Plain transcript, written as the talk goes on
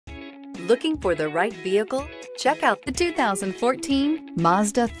Looking for the right vehicle? Check out the 2014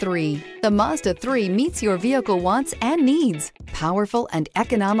 Mazda 3. The Mazda 3 meets your vehicle wants and needs. Powerful and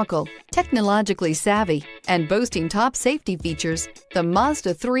economical, technologically savvy, and boasting top safety features, the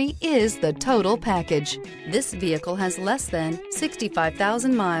Mazda 3 is the total package. This vehicle has less than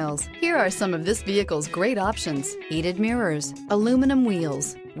 65,000 miles. Here are some of this vehicle's great options: heated mirrors, aluminum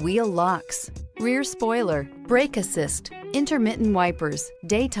wheels, wheel locks, rear spoiler, brake assist, intermittent wipers,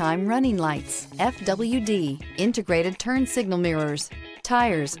 daytime running lights, FWD, integrated turn signal mirrors,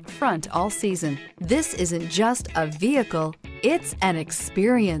 tires, front all season. This isn't just a vehicle, it's an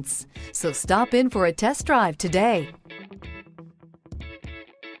experience. So stop in for a test drive today.